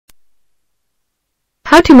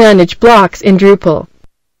How to manage blocks in Drupal.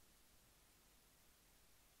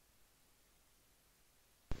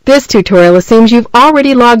 This tutorial assumes you've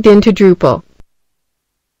already logged into Drupal.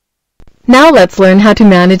 Now let's learn how to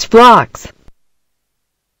manage blocks.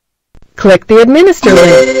 Click the Administer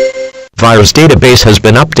link. Virus database has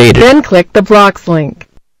been updated. Then click the Blocks link.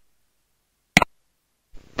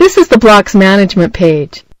 This is the Blocks Management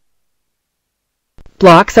page.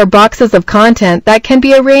 Blocks are boxes of content that can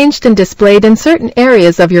be arranged and displayed in certain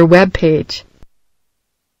areas of your web page.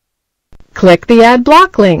 Click the Add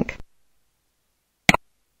Block link.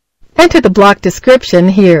 Enter the block description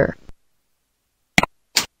here.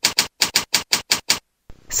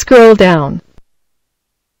 Scroll down.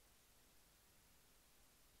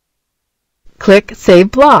 Click Save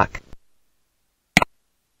Block.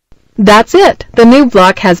 That's it! The new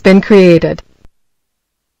block has been created.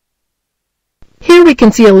 Here we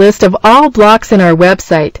can see a list of all blocks in our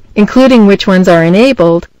website, including which ones are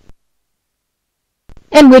enabled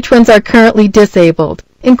and which ones are currently disabled,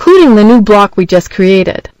 including the new block we just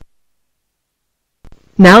created.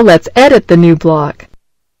 Now let's edit the new block.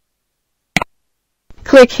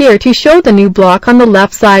 Click here to show the new block on the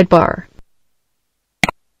left sidebar.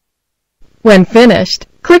 When finished,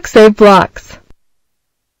 click Save Blocks.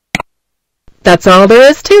 That's all there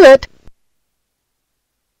is to it.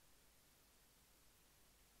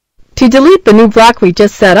 To delete the new block we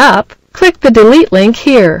just set up, click the Delete link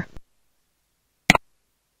here.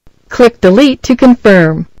 Click Delete to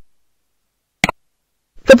confirm.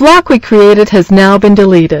 The block we created has now been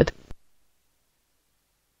deleted.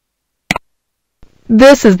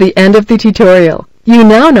 This is the end of the tutorial. You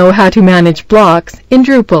now know how to manage blocks in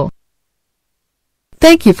Drupal.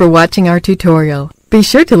 Thank you for watching our tutorial. Be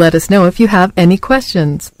sure to let us know if you have any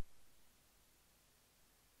questions.